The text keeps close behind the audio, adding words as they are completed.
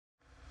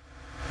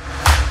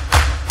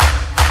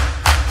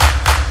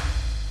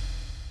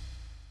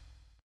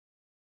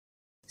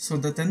So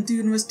the 10th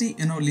university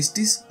in our list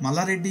is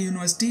Mallareddy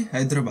University,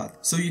 Hyderabad.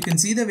 So you can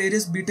see the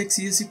various BTech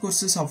CSE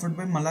courses offered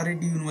by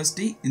Mallareddy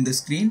University in the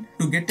screen.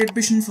 To get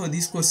admission for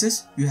these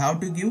courses, you have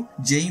to give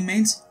JEE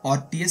Mains or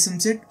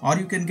TSEAMCET, or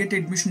you can get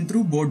admission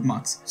through board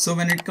marks. So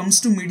when it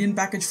comes to median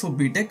package for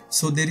BTech,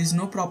 so there is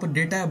no proper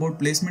data about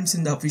placements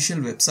in the official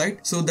website.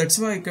 So that's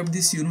why I kept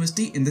this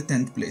university in the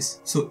 10th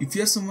place. So if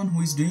you are someone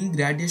who is doing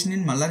graduation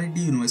in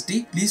Mallareddy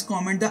University, please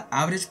comment the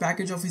average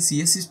package of a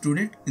CSE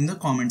student in the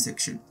comment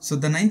section. So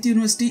the 9th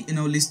university in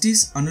our list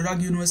is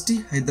Anurag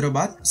University,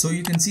 Hyderabad. So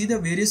you can see the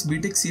various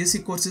BTech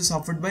CSE courses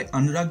offered by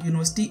Anurag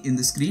University in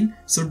the screen.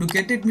 So to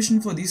get admission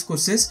for these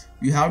courses,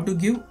 you have to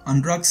give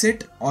Anurag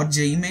Set or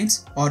JEE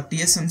Mains or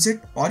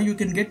TSEAMCET, or you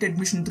can get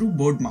admission through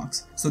board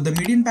marks. So the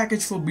median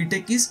package for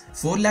BTech is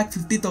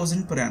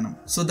 4,50,000 per annum.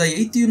 So the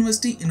 8th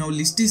university in our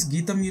list is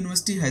Geetham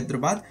University,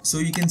 Hyderabad. So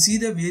you can see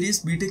the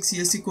various BTech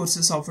CSE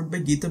courses offered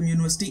by Geetham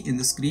University in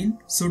the screen.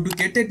 So to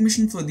get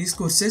admission for these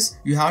courses,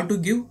 you have to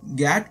give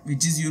GAT,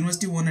 which is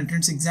University 1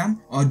 entrance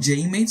exam, or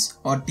JEE Mains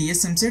or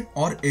TSEAMCET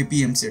or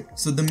APMCET.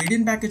 So the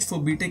median package for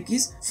BTech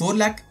is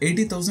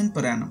 4,80,000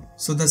 per annum.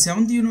 So the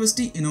 7th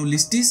university in our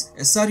list is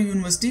SR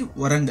University,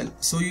 Warangal.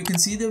 So you can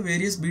see the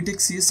various BTech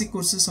CSE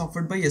courses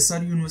offered by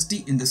SR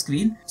University in the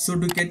screen. So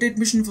to get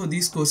admission for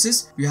these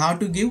courses, you have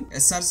to give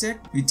SR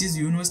Set, which is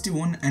University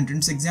 1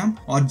 entrance exam,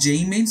 or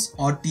JEE Mains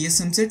or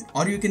TSEAMCET,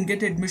 or you can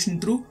get admission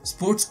through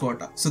sports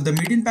quota. So the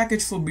median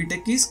package for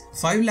BTech is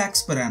 5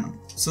 lakhs per annum.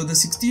 So the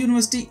 6th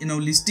university in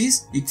our list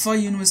is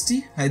ICFA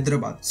University,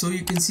 Hyderabad. So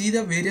you can see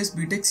the various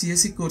BTech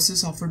CSE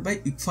courses offered by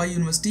ICFA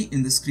University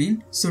in the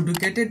screen. So to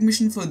get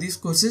admission for these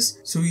courses,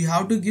 so you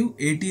have to give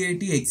AT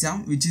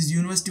exam, which is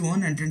University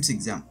 1 entrance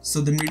exam.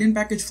 So the median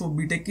package for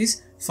BTech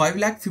is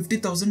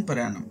 5,50,000 per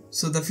annum.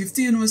 So the 5th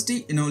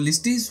university in our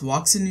list is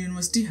Vaksan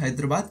University,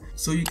 Hyderabad.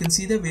 So you can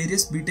see the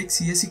various BTech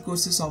CSE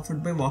courses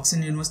offered by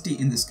Vaksan University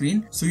in the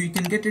screen. So you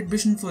can get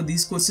admission for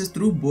these courses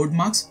through board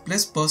marks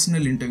plus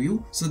personal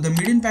interview. So the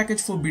median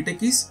package for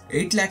BTech is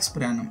 8 lakhs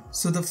per annum.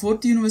 So the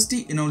 4th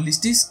university in our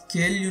list is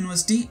KL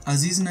University,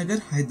 Aziz Nagar,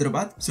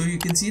 Hyderabad. So you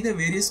can see the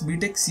various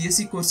BTech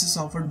CSE courses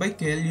offered by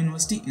KL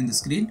University in the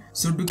screen.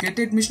 So to get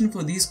admission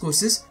for these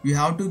courses, you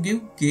have to give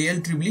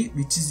KL EEE,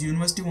 which is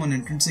University 1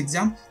 entrance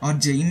exam, or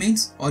JEE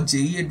Mains or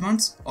JEE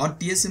Advanced or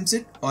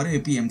TSEAMCET or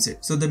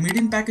APMCET. So the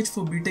median package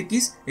for BTech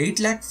is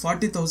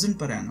 8,40,000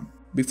 per annum.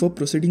 Before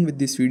proceeding with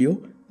this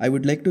video, I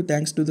would like to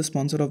thanks to the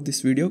sponsor of this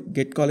video,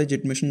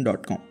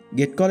 getcollegeadmission.com.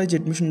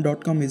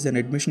 Getcollegeadmission.com is an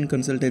admission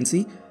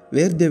consultancy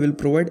where they will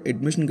provide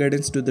admission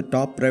guidance to the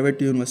top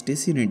private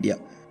universities in India.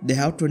 They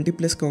have 20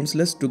 plus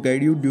counselors to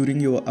guide you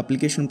during your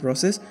application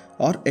process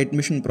or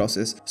admission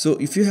process. So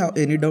if you have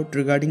any doubt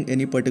regarding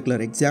any particular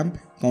exam,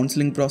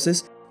 counseling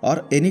process,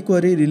 or any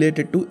query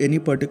related to any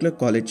particular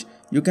college,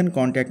 you can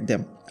contact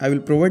them. I will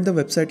provide the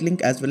website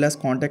link as well as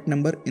contact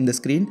number in the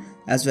screen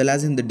as well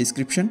as in the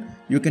description.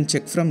 You can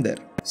check from there.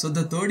 So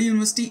the 3rd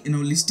university in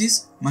our list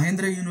is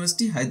Mahendra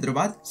University,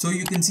 Hyderabad. So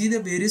you can see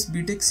the various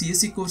BTech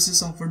CSE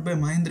courses offered by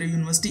Mahendra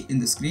University in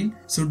the screen.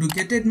 So to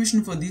get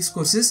admission for these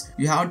courses,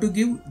 you have to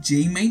give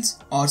JEE Mains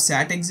or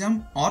SAT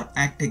exam or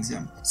ACT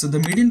exam. So the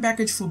median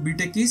package for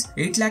BTech is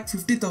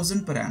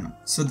 8,50,000 per annum.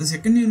 So the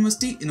 2nd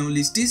university in our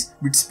list is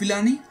BITS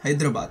Pilani,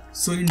 Hyderabad.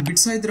 So in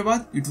BITS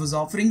Hyderabad, it was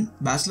offering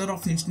Bachelor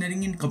of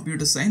Engineering in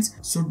Computer Science.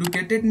 So to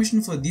get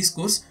admission for this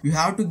course, you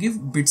have to give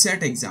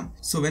BITSAT exam.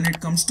 So when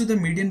it comes to the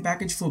median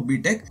package for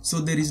BTech, so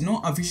there is no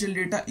official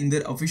data in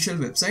their official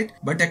website,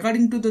 but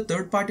according to the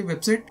third-party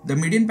website, the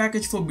median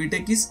package for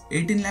BTech is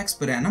 18 lakhs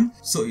per annum.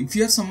 So if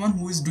you are someone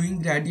who is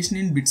doing graduation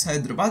in BITS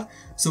Hyderabad,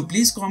 so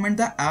please comment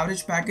the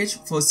average package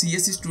for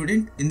CSE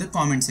student in the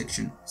comment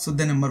section. So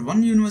the number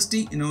 1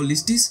 university in our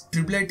list is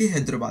IIIT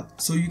Hyderabad.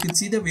 So you can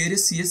see the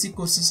various CSE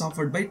courses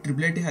offered by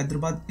IIIT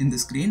Hyderabad in the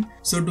screen.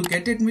 So to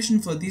get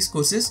admission for these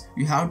courses,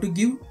 you have to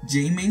give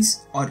JEE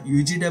Mains or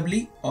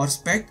UGEE or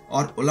SPEC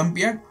or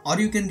Olympiad, or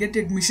you can get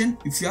admission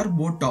if you are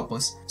both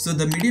toppers. So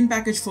the median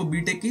package for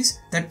BTech is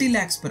 30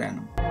 lakhs per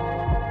annum.